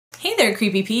there,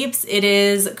 creepy peeps. It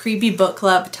is Creepy Book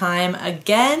Club time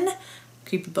again.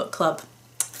 Creepy Book Club.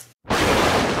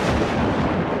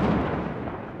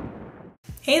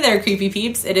 Hey there, creepy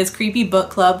peeps. It is Creepy Book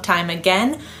Club time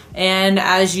again. And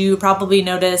as you probably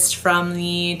noticed from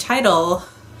the title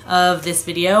of this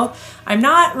video, I'm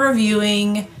not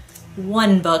reviewing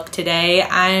one book today.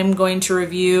 I'm going to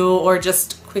review or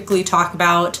just quickly talk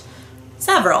about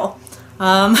several.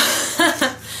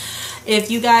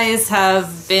 If you guys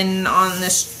have been on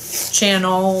this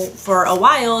channel for a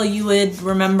while, you would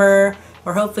remember,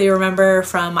 or hopefully remember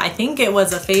from, I think it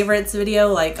was a favorites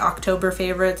video, like October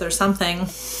favorites or something,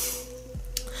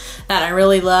 that I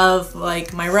really love,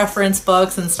 like my reference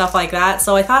books and stuff like that.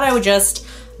 So I thought I would just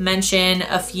mention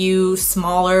a few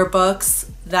smaller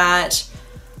books that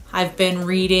I've been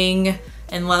reading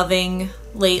and loving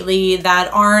lately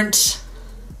that aren't,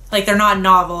 like, they're not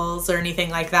novels or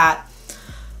anything like that.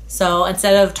 So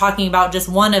instead of talking about just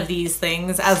one of these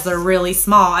things as they're really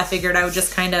small, I figured I would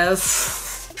just kind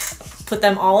of put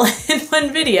them all in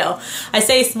one video. I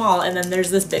say small and then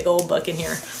there's this big old book in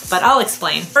here, but I'll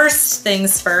explain. First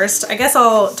things first, I guess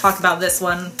I'll talk about this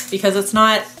one because it's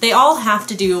not, they all have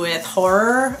to do with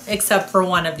horror except for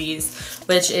one of these,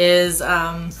 which is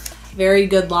Very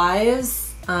Good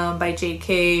Lies by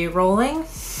J.K. Rowling.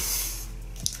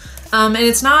 And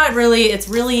it's not really, it's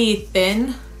really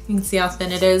thin. You can see how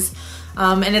thin it is.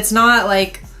 And it's not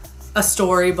like a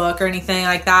storybook or anything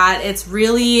like that. It's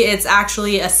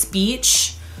actually a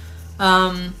speech,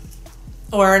 or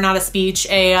not a speech,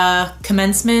 a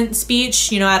commencement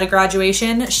speech, you know, at a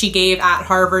graduation she gave at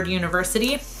Harvard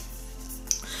University.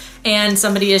 And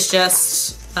somebody is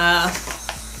just,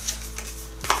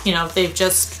 you know, they've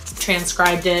just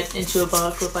transcribed it into a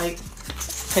book with like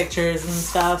pictures and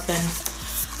stuff. And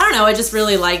I don't know, I just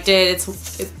really liked it.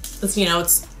 It's you know,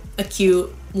 it's a cute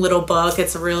little book.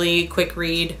 It's a really quick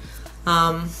read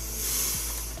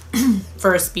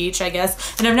for a speech, I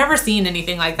guess. And I've never seen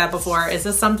anything like that before. Is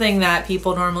this something that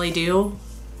people normally do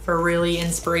for really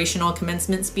inspirational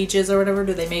commencement speeches or whatever?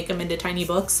 Do they make them into tiny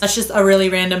books? That's just a really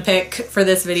random pick for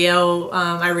this video.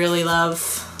 I really love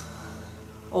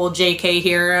old JK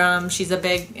here. She's a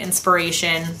big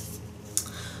inspiration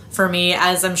for me,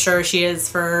 as I'm sure she is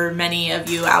for many of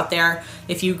you out there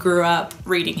if you grew up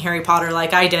reading Harry Potter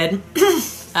like I did.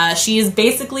 She is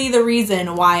basically the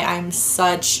reason why I'm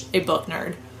such a book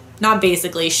nerd. Not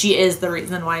basically, she is the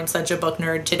reason why I'm such a book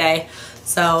nerd today.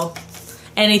 So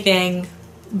anything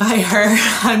by her,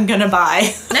 I'm gonna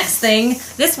buy. Next thing,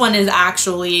 this one is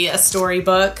actually a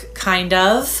storybook, kind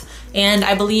of. And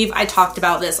I believe I talked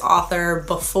about this author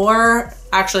before.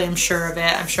 Actually, I'm sure of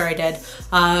it. I'm sure I did.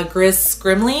 Grahame-Smith?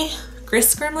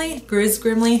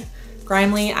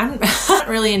 I'm not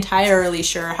really entirely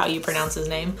sure how you pronounce his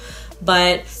name,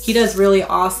 but he does really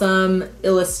awesome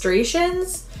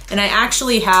illustrations. And I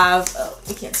actually have, oh,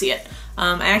 you can't see it.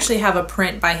 I actually have a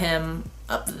print by him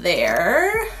up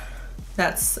there.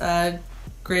 That's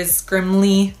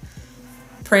Grahame-Smith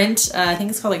print. I think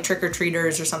it's called like Trick or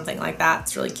Treaters or something like that.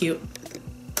 It's really cute.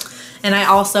 And I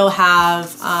also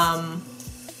have not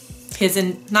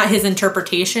his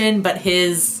interpretation, but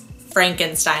his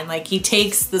Frankenstein. Like, he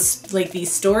takes this, like,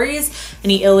 these stories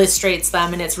and he illustrates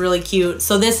them, and it's really cute.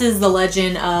 So this is The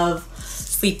Legend of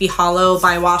Sleepy Hollow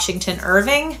by Washington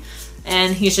Irving,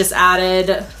 and he's just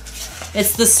added,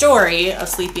 it's the story of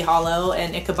Sleepy Hollow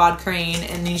and Ichabod Crane,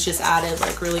 and he's just added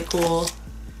like really cool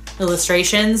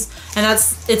illustrations. And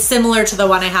it's similar to the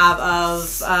one I have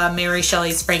of Mary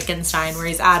Shelley's Frankenstein, where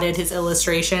he's added his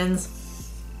illustrations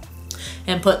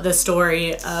and put the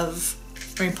story of,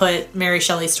 or he put Mary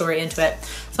Shelley's story into it.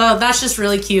 So that's just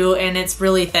really cute, and it's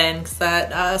really thin because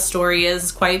that story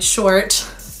is quite short.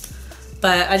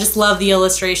 But I just love the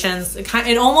illustrations.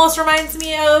 It almost reminds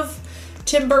me of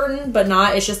Tim Burton, but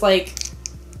not. It's just like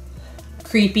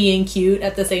creepy and cute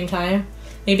at the same time.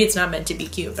 Maybe it's not meant to be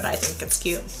cute, but I think it's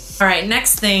cute. All right,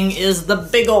 next thing is the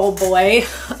big old boy.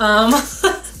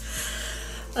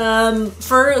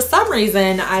 For some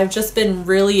reason, I've just been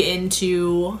really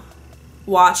into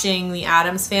watching The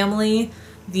Addams Family,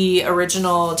 the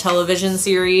original television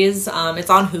series. It's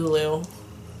on Hulu,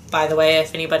 by the way.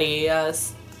 If anybody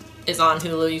is on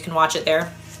Hulu, you can watch it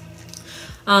there.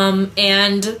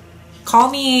 And call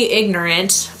me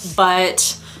ignorant,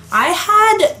 but I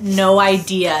had no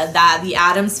idea that The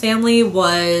Addams Family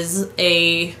was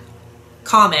a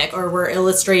comic or were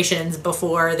illustrations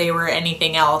before they were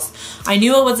anything else. I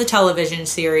knew it was a television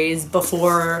series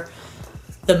before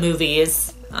the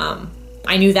movies.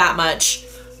 I knew that much,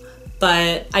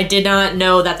 but I did not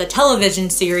know that the television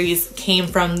series came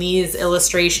from these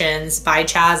illustrations by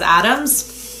Chaz Adams.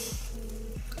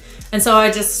 And so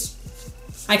I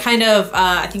I kind of,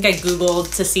 I think I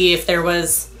Googled to see if there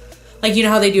was, like, you know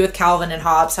how they do with Calvin and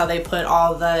Hobbes, how they put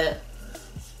all the,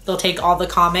 they'll take all the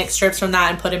comic strips from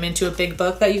that and put them into a big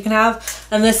book that you can have.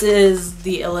 And this is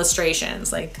the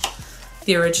illustrations, like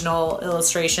the original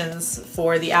illustrations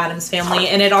for the Addams Family.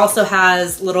 And it also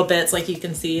has little bits, like you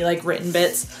can see, like written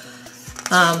bits,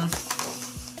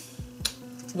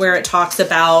 where it talks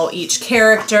about each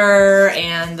character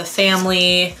and the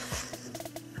family,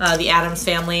 the Addams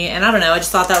Family. And I don't know, I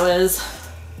just thought that was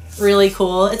really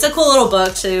cool. It's a cool little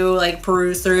book to like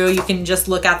peruse through. You can just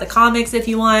look at the comics if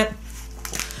you want,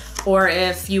 or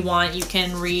if you want, you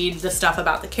can read the stuff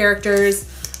about the characters.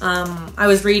 I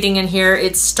was reading in here,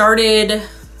 it started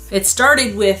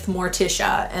with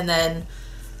Morticia, and then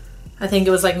I think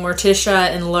it was like Morticia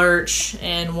and Lurch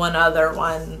and one other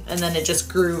one, and then it just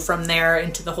grew from there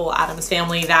into the whole Addams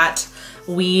Family that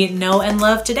we know and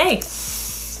love today.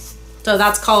 So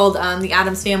that's called the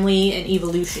Addams Family and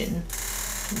Evolution.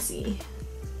 Let's see,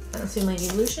 Addams Family and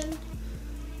Evolution,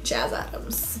 Jazz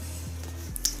Addams.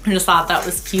 I just thought that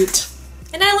was cute.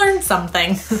 And I learned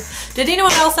something. Did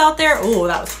anyone else out there? Oh,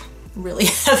 that was really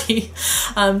heavy.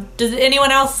 Does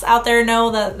anyone else out there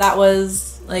know that that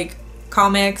was like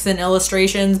comics and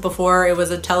illustrations before it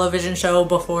was a television show,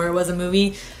 before it was a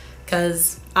movie?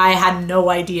 Because I had no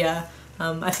idea.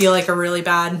 I feel like a really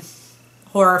bad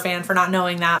horror fan for not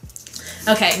knowing that.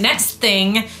 Okay, next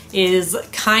thing is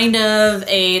kind of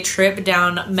a trip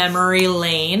down memory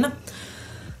lane.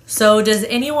 So does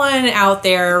anyone out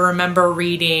there remember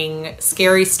reading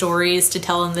Scary Stories to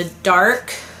Tell in the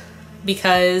Dark?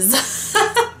 Because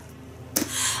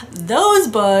those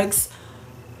books,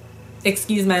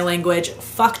 excuse my language,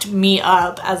 fucked me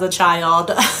up as a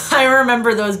child. I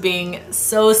remember those being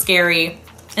so scary.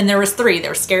 And there was three.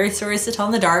 There were Scary Stories to Tell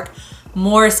in the Dark,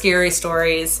 more Scary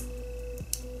Stories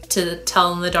to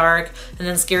Tell in the Dark, and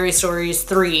then Scary Stories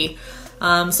 3.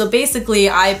 So basically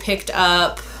I picked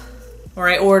up, or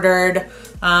I ordered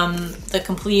the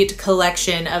complete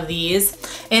collection of these,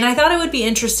 and I thought it would be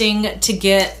interesting to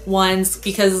get ones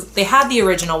because they had the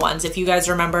original ones. If you guys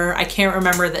remember, I can't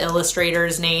remember the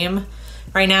illustrator's name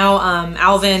right now.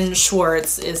 Alvin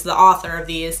Schwartz is the author of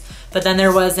these, but then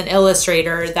there was an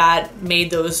illustrator that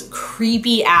made those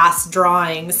creepy ass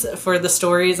drawings for the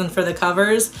stories and for the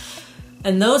covers,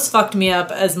 and those fucked me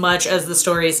up as much as the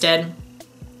stories did.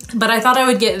 But I thought I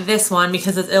would get this one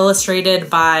because it's illustrated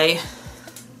by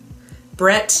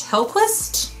Brett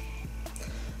Helquist.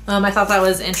 I thought that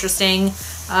was interesting.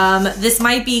 This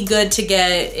might be good to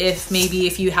get if maybe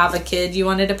if you have a kid you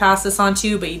wanted to pass this on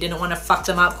to, but you didn't want to fuck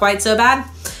them up quite so bad,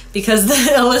 because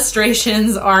the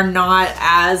illustrations are not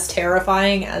as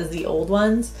terrifying as the old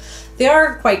ones. They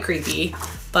are quite creepy,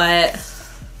 but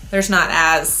there's not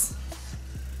as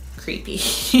creepy.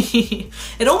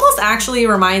 It almost actually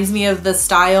reminds me of the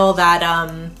style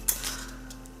that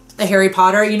the Harry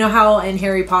Potter, you know how in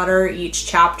Harry Potter each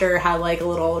chapter had like a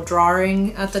little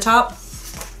drawing at the top?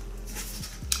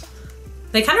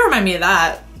 They kind of remind me of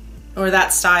that, or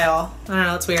that style. I don't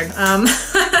know, it's weird.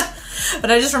 But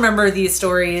I just remember these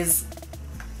stories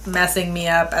messing me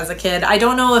up as a kid. I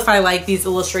don't know if I like these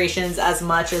illustrations as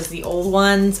much as the old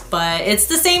ones, but it's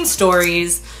the same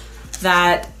stories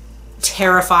that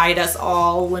terrified us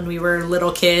all when we were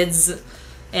little kids.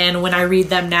 And when I read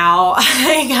them now,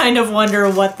 I kind of wonder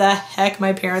what the heck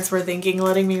my parents were thinking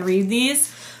letting me read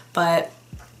these. But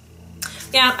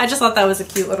yeah, I just thought that was a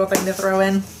cute little thing to throw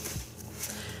in.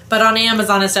 But on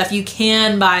Amazon and stuff, you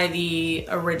can buy the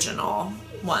original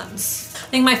ones. I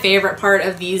think my favorite part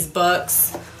of these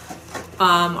books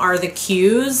are the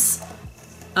cues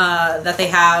that they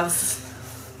have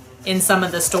in some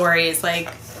of the stories. Like,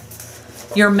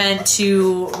 you're meant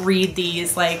to read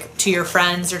these like to your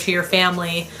friends or to your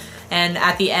family, and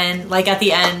at the end,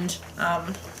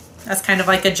 that's kind of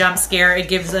like a jump scare. It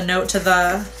gives a note to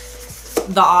the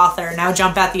author. Now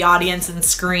jump at the audience and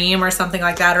scream, or something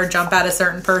like that, or jump at a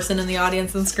certain person in the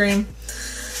audience and scream.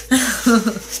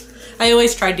 I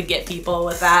always tried to get people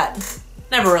with that.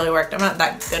 Never really worked. I'm not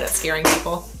that good at scaring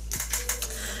people.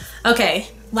 Okay,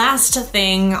 last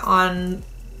thing on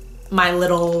my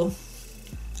little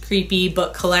creepy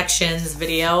book collections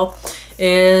video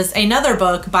is another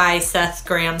book by Seth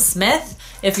Grahame-Smith.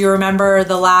 If you remember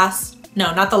the last,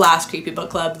 no, not the last Creepy Book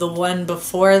Club, the one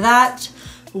before that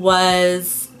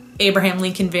was Abraham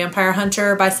Lincoln Vampire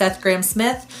Hunter by Seth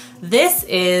Grahame-Smith. This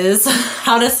is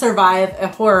How to Survive a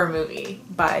Horror Movie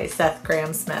by Seth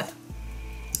Grahame-Smith.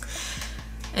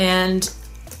 And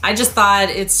I just thought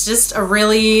it's just a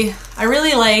really, I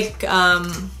really like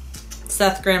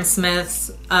Seth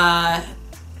Grahame-Smith's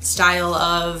style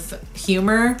of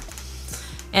humor.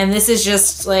 And this is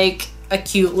just like a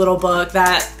cute little book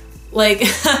that like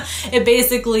it's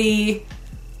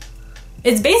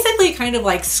basically kind of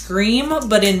like Scream,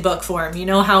 but in book form. You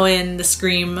know how in the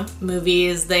Scream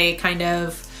movies they kind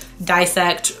of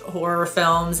dissect horror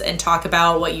films and talk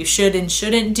about what you should and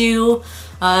shouldn't do?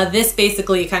 This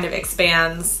basically kind of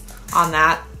expands on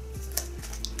that.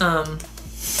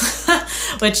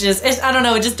 Which is, I don't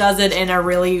know, it just does it in a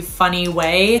really funny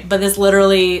way. But this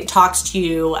literally talks to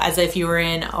you as if you were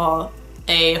in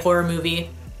a horror movie.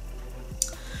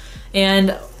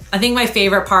 And I think my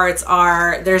favorite parts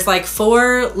are, there's like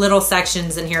 4 little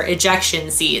sections in here. Ejection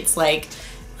seats, like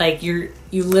you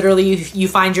literally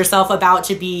find yourself about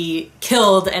to be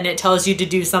killed and it tells you to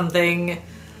do something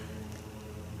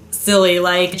silly.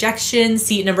 Like ejection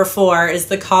seat number 4 is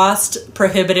the cost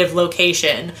prohibitive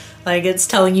location. Like it's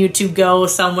telling you to go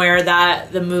somewhere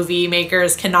that the movie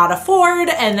makers cannot afford,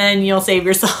 and then you'll save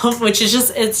yourself, which is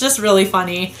it's just really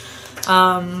funny.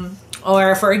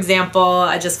 Or for example,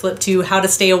 I just flipped to how to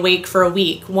stay awake for a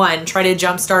week. 1, try to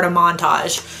jumpstart a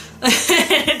montage.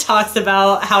 It talks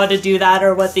about how to do that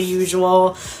or what the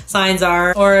usual signs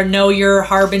are. Or know your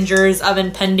harbingers of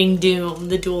impending doom,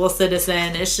 the dual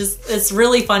citizen. It's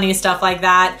really funny stuff like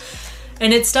that.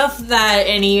 And it's stuff that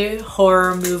any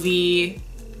horror movie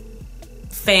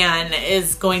fan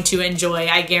is going to enjoy,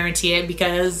 I guarantee it,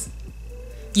 because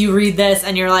you read this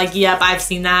and you're like, yep, I've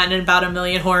seen that in about 1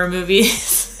 million horror movies.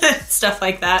 Stuff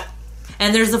like that.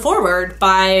 And there's the foreword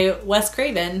by Wes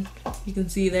Craven. You can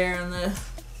see there on the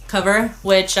cover,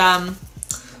 which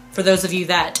for those of you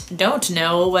that don't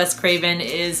know, Wes Craven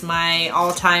is my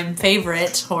all-time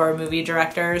favorite horror movie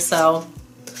director, so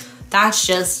that's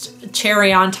just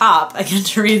cherry on top. I get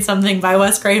to read something by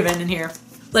Wes Craven in here.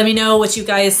 Let me know what you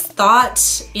guys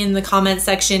thought in the comment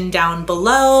section down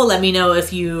below. Let me know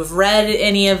if you've read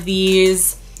any of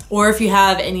these, or if you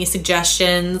have any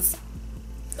suggestions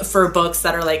for books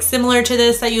that are like similar to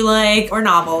this that you like, or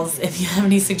novels. If you have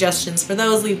any suggestions for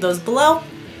those, leave those below.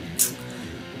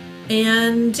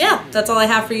 And yeah, that's all I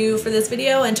have for you for this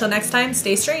video. Until next time,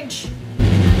 stay strange.